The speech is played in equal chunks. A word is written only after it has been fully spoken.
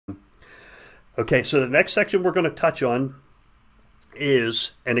Okay, so the next section we're going to touch on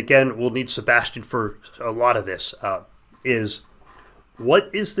is, and again, we'll need Sebastian for a lot of this, is what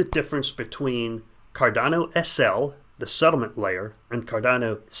is the difference between Cardano SL, the settlement layer, and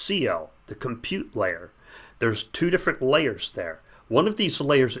Cardano CL, the compute layer? There's two different layers there. One of these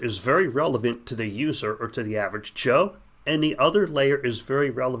layers is very relevant to the user or to the average Joe, and the other layer is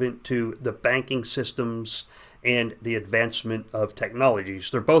very relevant to the banking systems and the advancement of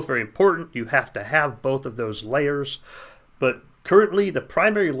technologies. They're both very important. You have to have both of those layers. But currently, the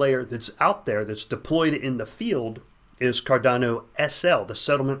primary layer that's out there that's deployed in the field is Cardano SL, the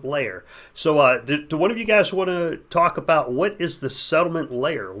settlement layer. So do one of you guys want to talk about what is the settlement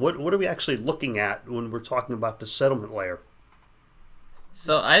layer? What are we actually looking at when we're talking about the settlement layer?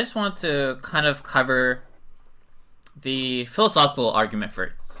 So I just want to kind of cover the philosophical argument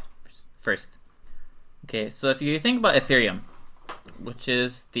first. Okay, so if you think about Ethereum, which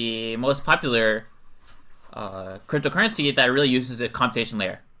is the most popular cryptocurrency that really uses a computation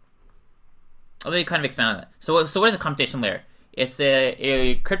layer. Let me kind of expand on that. So what is a computation layer? It's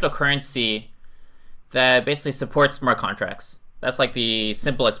a cryptocurrency that basically supports smart contracts. That's like the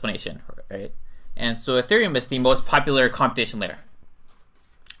simple explanation, right? And so Ethereum is the most popular computation layer.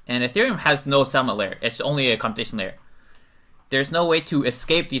 And Ethereum has no settlement layer. It's only a computation layer. There's no way to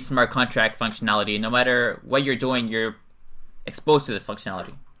escape the smart contract functionality. No matter what you're doing, you're exposed to this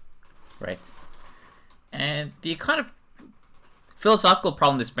functionality, right? And the kind of philosophical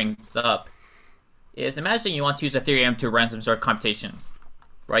problem this brings up is, imagine you want to use Ethereum to run some sort of computation,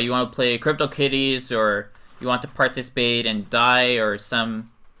 right? You want to play CryptoKitties, or you want to participate in DAI or some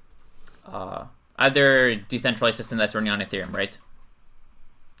other decentralized system that's running on Ethereum, right?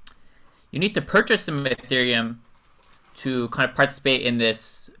 You need to purchase some Ethereum to kind of participate in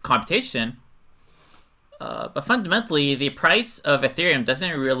this computation, but fundamentally, the price of Ethereum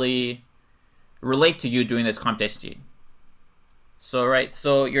doesn't really relate to you doing this computation. So, right,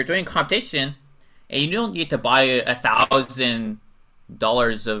 so you're doing computation, and you don't need to buy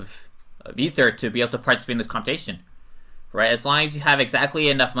 $1,000 of Ether to be able to participate in this computation, right? As long as you have exactly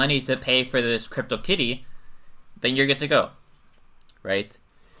enough money to pay for this CryptoKitty, then you're good to go, right?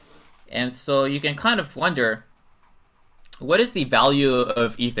 And so you can kind of wonder, what is the value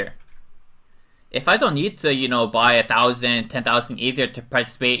of Ether? If I don't need to, buy 1,000, 10,000 Ether to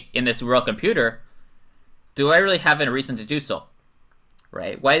participate in this real computer, do I really have a reason to do so?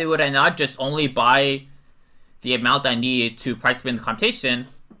 Right? Why would I not just only buy the amount I need to participate in the computation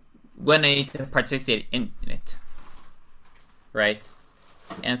when I need to participate in it? Right?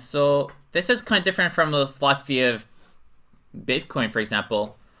 And so this is kind of different from the philosophy of Bitcoin, for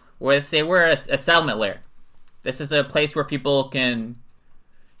example, where they say we're a settlement layer. This is a place where people can,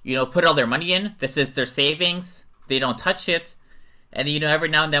 put all their money in. This is their savings. They don't touch it. And, every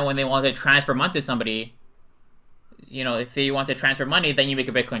now and then when they want to transfer money to somebody, if they want to transfer money, then you make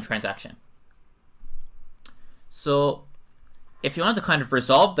a Bitcoin transaction. So if you want to kind of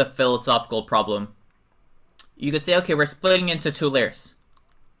resolve the philosophical problem, you could say, okay, we're splitting into two layers.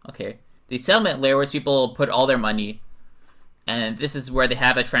 Okay, the settlement layer, where people put all their money, and this is where they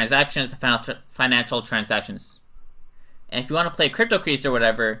have the transactions, the financial transactions. And if you want to play CryptoKitties or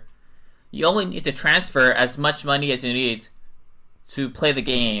whatever, you only need to transfer as much money as you need to play the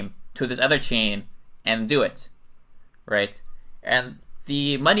game to this other chain and do it, right? And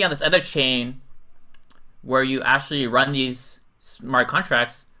the money on this other chain, where you actually run these smart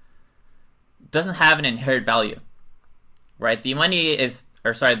contracts, doesn't have an inherent value, right? The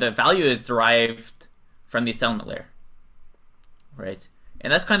value is derived from the settlement layer. Right,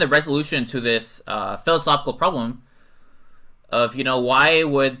 and that's kind of the resolution to this philosophical problem of, why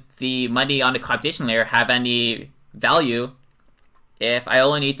would the money on the computation layer have any value if I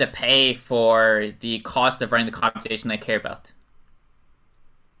only need to pay for the cost of running the computation I care about?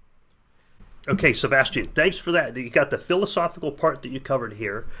 Okay, Sebastian, thanks for that. You got the philosophical part that you covered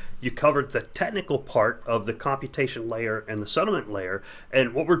here. You covered the technical part of the computation layer and the settlement layer.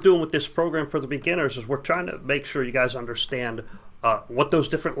 And what we're doing with this program for the beginners is we're trying to make sure you guys understand what those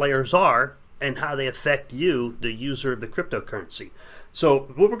different layers are and how they affect you, the user of the cryptocurrency. So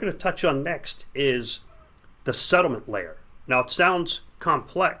what we're going to touch on next is the settlement layer. Now, it sounds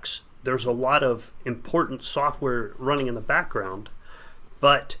complex. There's a lot of important software running in the background,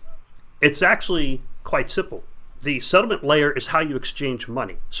 but it's actually quite simple. The settlement layer is how you exchange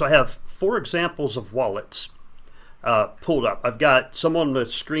money. So I have 4 examples of wallets pulled up. I've got some on the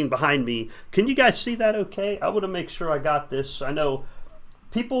screen behind me. Can you guys see that okay? I want to make sure I got this. I know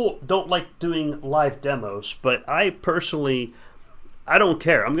people don't like doing live demos, but I personally I don't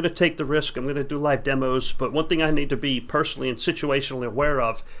care. I'm going to take the risk. I'm going to do live demos. But one thing I need to be personally and situationally aware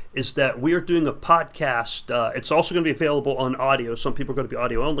of is that we are doing a podcast. It's also going to be available on audio. Some people are going to be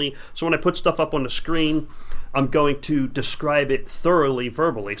audio only. So when I put stuff up on the screen, I'm going to describe it thoroughly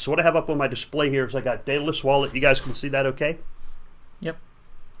verbally. So what I have up on my display here is I got Daedalus Wallet. You guys can see that okay? Yep.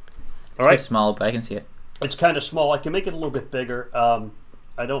 All right. It's small, but I can see it. It's kind of small. I can make it a little bit bigger.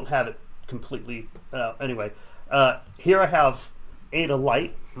 I don't have it completely. Anyway, here I have Ada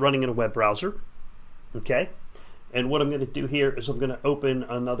Lite running in a web browser. Okay. And what I'm going to do here is I'm going to open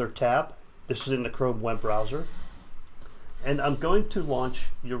another tab. This is in the Chrome web browser. And I'm going to launch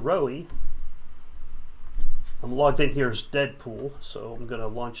Yoroi. I'm logged in here as Deadpool, so I'm going to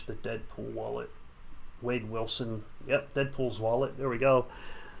launch the Deadpool wallet. Wade Wilson. Yep, Deadpool's wallet. There we go.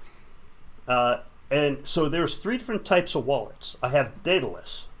 And so there's 3 different types of wallets. I have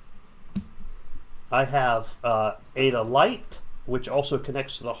Daedalus. I have Ada Lite, which also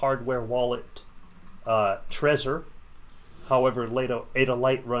connects to the hardware wallet Trezor. However, Ada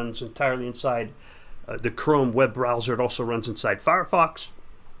Lite runs entirely inside the Chrome web browser. It also runs inside Firefox.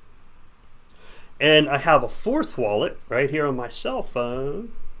 And I have a 4th wallet right here on my cell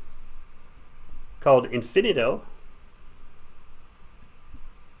phone called Infinito.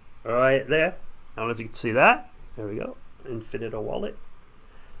 Right there. I don't know if you can see that. There we go. Infinito wallet.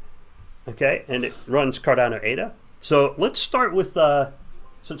 Okay, and it runs Cardano Ada. So let's start with,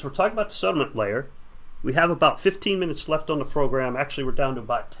 since we're talking about the settlement layer, we have about 15 minutes left on the program. Actually, we're down to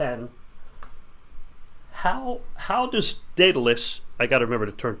about 10. How does Daedalus, I got to remember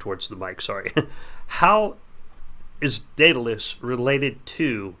to turn towards the mic, sorry. How is Daedalus related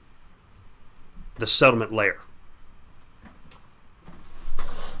to the settlement layer?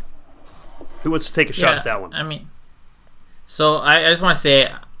 Who wants to take a shot at that one? I mean, so I just want to say,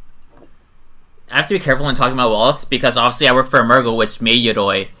 I have to be careful when talking about wallets because obviously I work for Emergo, which made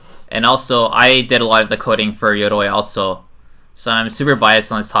Yoroi, and also I did a lot of the coding for Yoroi also, so I'm super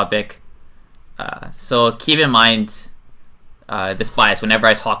biased on this topic. So keep in mind this bias whenever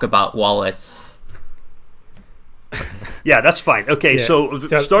I talk about wallets. Yeah, that's fine. Okay, Yeah. so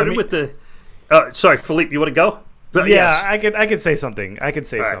started with the. Sorry, Philippe, you want to go? Yeah, Yes. I could say something.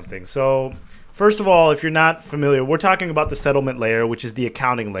 Something. So, first of all, if you're not familiar, we're talking about the settlement layer, which is the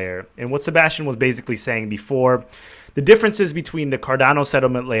accounting layer. And what Sebastian was basically saying before, the differences between the Cardano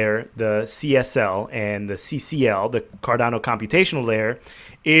settlement layer, the CSL, and the CCL, the Cardano computational layer,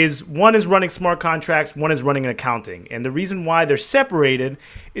 is one is running smart contracts, one is running an accounting. And the reason why they're separated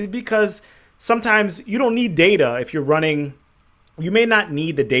is because sometimes you don't need data if you're running. You may not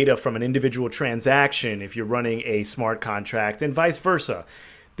need the data from an individual transaction if you're running a smart contract, and vice versa.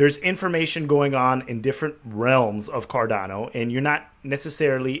 There's information going on in different realms of Cardano, and you're not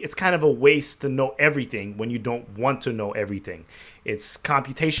necessarily, it's kind of a waste to know everything when you don't want to know everything. It's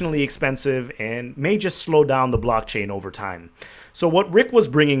computationally expensive and may just slow down the blockchain over time. So what Rick was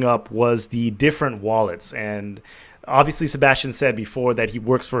bringing up was the different wallets, and obviously Sebastian said before that he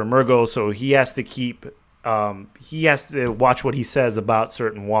works for Emergo, so he has to watch what he says about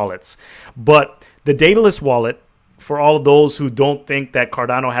certain wallets. But the Daedalus wallet, for all of those who don't think that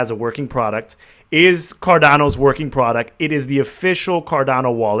Cardano has a working product, is Cardano's working product. It is the official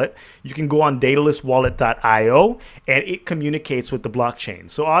Cardano wallet. You can go on daedaluswallet.io and it communicates with the blockchain.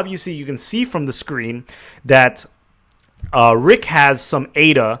 So obviously you can see from the screen that Rick has some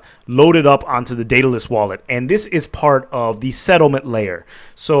ADA loaded up onto the Daedalus wallet, and this is part of the settlement layer.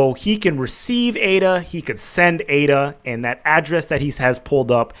 So he can receive ADA, he could send ADA, and that address that he has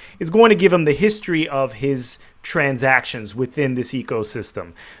pulled up is going to give him the history of his transactions within this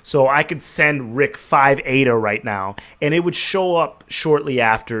ecosystem. So I could send Rick 5 ADA right now, and it would show up shortly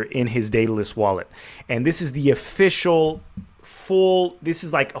after in his Daedalus wallet. And this is the official this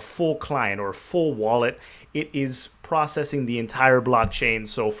is like a full client or a full wallet. It is processing the entire blockchain.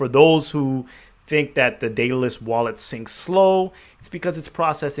 So for those who think that the Daedalus wallet syncs slow, it's because it's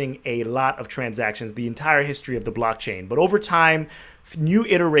processing a lot of transactions, the entire history of the blockchain. But over time, new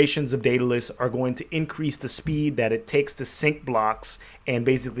iterations of Daedalus are going to increase the speed that it takes to sync blocks and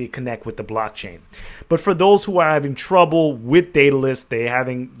basically connect with the blockchain. But for those who are having trouble with Daedalus,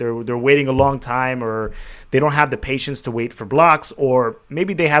 they're waiting a long time, or they don't have the patience to wait for blocks, or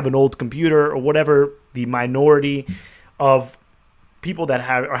maybe they have an old computer, or whatever the minority of people that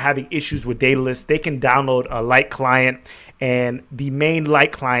are having issues with Daedalus, they can download a Lite client. And the main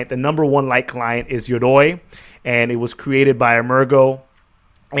Lite client, the number one Lite client, is Yoroi, and it was created by Emergo.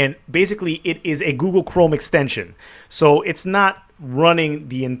 And basically, it is a Google Chrome extension. So it's not running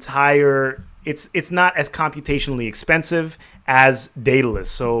the entire it's not as computationally expensive as Daedalus.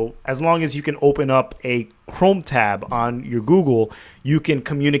 So as long as you can open up a Chrome tab on your Google, you can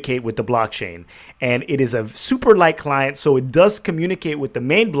communicate with the blockchain. And it is a super light client, so it does communicate with the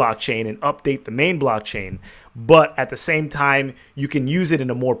main blockchain and update the main blockchain. But at the same time, you can use it in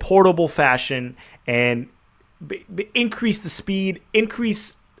a more portable fashion and increase the speed,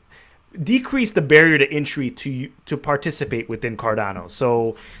 decrease the barrier to entry to participate within Cardano.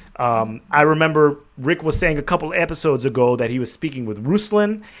 So I remember Rick was saying a couple episodes ago that he was speaking with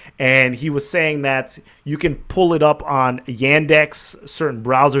Ruslan, and he was saying that you can pull it up on Yandex, certain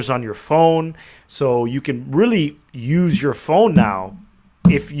browsers on your phone. So you can really use your phone now,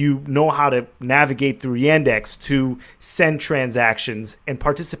 if you know how to navigate through Yandex, to send transactions and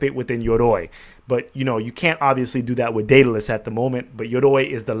participate within Yoroi. But, you can't obviously do that with Daedalus at the moment, but Yoroi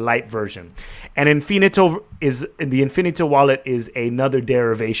is the light version. And the Infinito wallet is another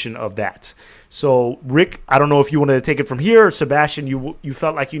derivation of that. So, Rick, I don't know if you wanted to take it from here, or Sebastian, you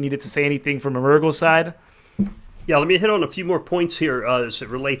felt like you needed to say anything from Emergo's side? Yeah, let me hit on a few more points here as it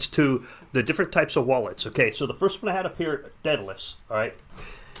relates to the different types of wallets. Okay, so the first one I had up here, Daedalus, all right?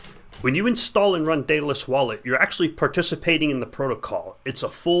 When you install and run Daedalus Wallet, you're actually participating in the protocol. It's a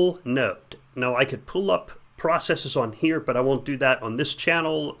full node. Now, I could pull up processes on here, but I won't do that on this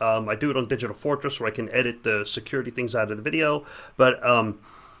channel. I do it on Digital Fortress, where I can edit the security things out of the video. But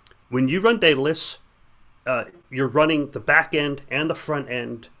when you run Daedalus, you're running the back end and the front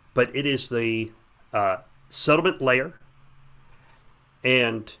end, but it is the settlement layer,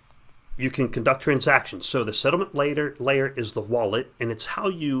 and you can conduct transactions. So the settlement layer is the wallet, and it's how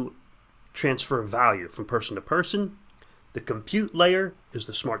you transfer value from person to person. The compute layer is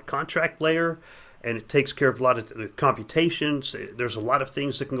the smart contract layer, and it takes care of a lot of the computations. There's a lot of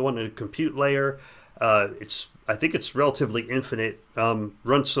things that can go on in the compute layer. I think it's relatively infinite.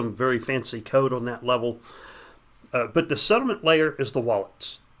 Runs some very fancy code on that level. But the settlement layer is the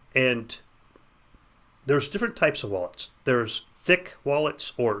wallets. And there's different types of wallets. There's thick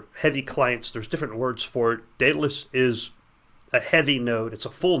wallets or heavy clients. There's different words for it. Daedalus is a heavy node. It's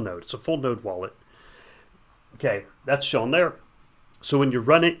a full node. It's a full node wallet. Okay, that's shown there. So when you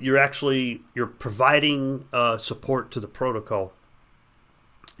run it, you're providing support to the protocol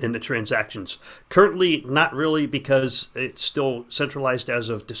in the transactions. Currently, not really, because it's still centralized as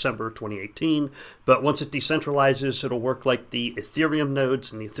of December 2018. But once it decentralizes, it'll work like the Ethereum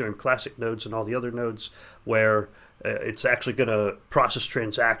nodes and the Ethereum Classic nodes and all the other nodes, where it's actually going to process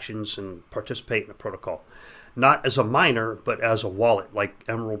transactions and participate in the protocol. Not as a miner, but as a wallet, like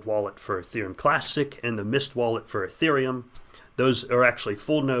Emerald Wallet for Ethereum Classic and the Mist Wallet for Ethereum. Those are actually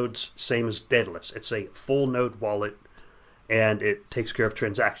full nodes, same as Daedalus. It's a full node wallet, and it takes care of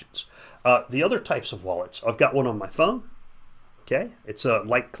transactions. The other types of wallets, I've got one on my phone. Okay, it's a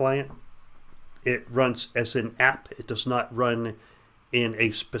light client. It runs as an app. It does not run in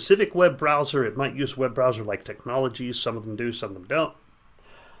a specific web browser. It might use web browser-like technologies. Some of them do, some of them don't.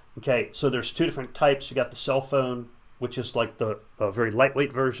 Okay, so there's two different types. You got the cell phone, which is like the very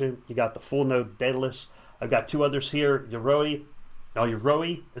lightweight version. You got the full node Daedalus. I've got two others here, Yoroi. Now,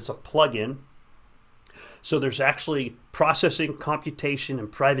 Yoroi is a plugin. So there's actually processing, computation, and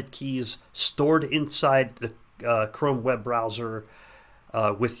private keys stored inside the Chrome web browser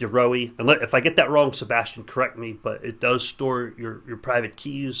with Yoroi. And if I get that wrong, Sebastian, correct me, but it does store your private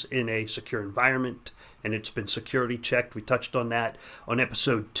keys in a secure environment, and it's been security checked. We touched on that on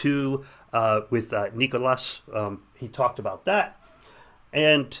episode 2 with Nicolas. He talked about that.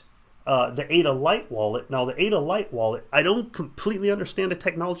 And the Ada Lite wallet. Now, the Ada Lite wallet, I don't completely understand the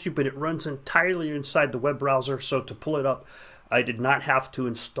technology, but it runs entirely inside the web browser. So to pull it up, I did not have to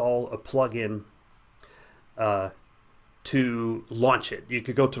install a plugin to launch it. You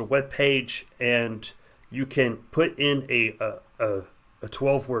could go to the web page and you can put in a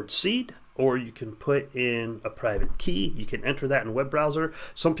 12-word seed, or you can put in a private key. You can enter that in a web browser.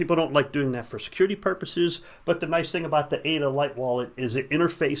 Some people don't like doing that for security purposes, but the nice thing about the Ada Lite wallet is it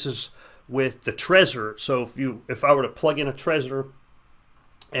interfaces with the Trezor. So if I were to plug in a Trezor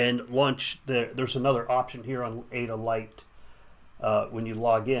and launch, there's another option here on Ada Lite when you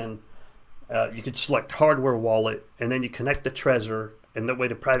log in. You could select hardware wallet, and then you connect the Trezor, and that way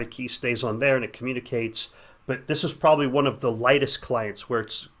the private key stays on there and it communicates. But this is probably one of the lightest clients, where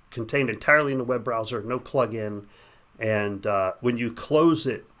it's contained entirely in the web browser, no plugin. And when you close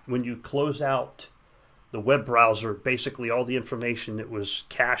it, when you close out the web browser, basically all the information that was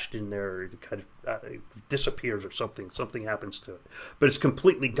cached in there kind of disappears, or something happens to it. But it's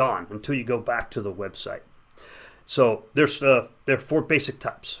completely gone until you go back to the website. So there are 4 basic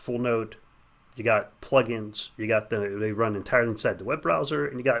types: full node, You got plugins. You got they run entirely inside the web browser,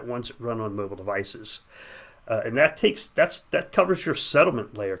 and you got ones that run on mobile devices. And that covers your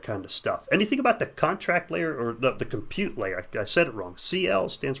settlement layer kind of stuff. Anything about the contract layer or the compute layer? I said it wrong. CL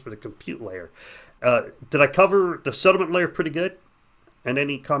stands for the compute layer. Did I cover the settlement layer pretty good? And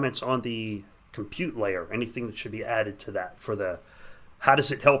any comments on the compute layer? Anything that should be added to that for the how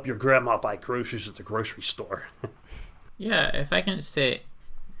does it help your grandma buy groceries at the grocery store? Yeah, if I can just say,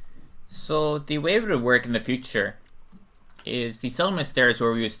 so the way it would work in the future is the settlement layer is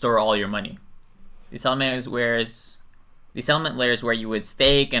where we would store all your money. The settlement layer is where you would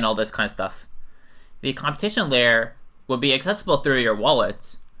stake and all this kind of stuff. The computation layer would be accessible through your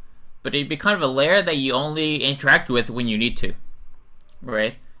wallet, but it'd be kind of a layer that you only interact with when you need to,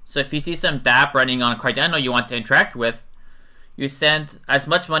 right? So if you see some dApp running on Cardano you want to interact with, you send as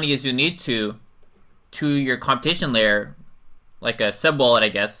much money as you need to your computation layer, like a sub-wallet, I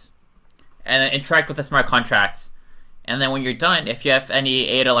guess, and then interact with the smart contracts. And then when you're done, if you have any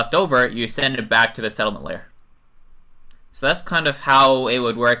ADA left over, you send it back to the settlement layer. So that's kind of how it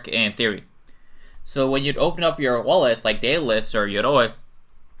would work in theory. So when you'd open up your wallet, like Daedalus or Yoroi,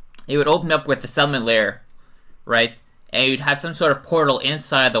 it would open up with the settlement layer, right? And you'd have some sort of portal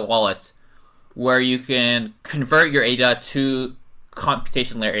inside the wallet where you can convert your ADA to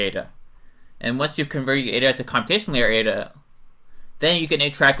computation layer ADA. And once you've converted your ADA to computation layer ADA, then you can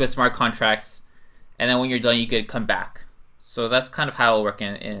interact with smart contracts, and then when you're done, you could come back. So that's kind of how it'll work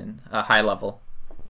in a high level.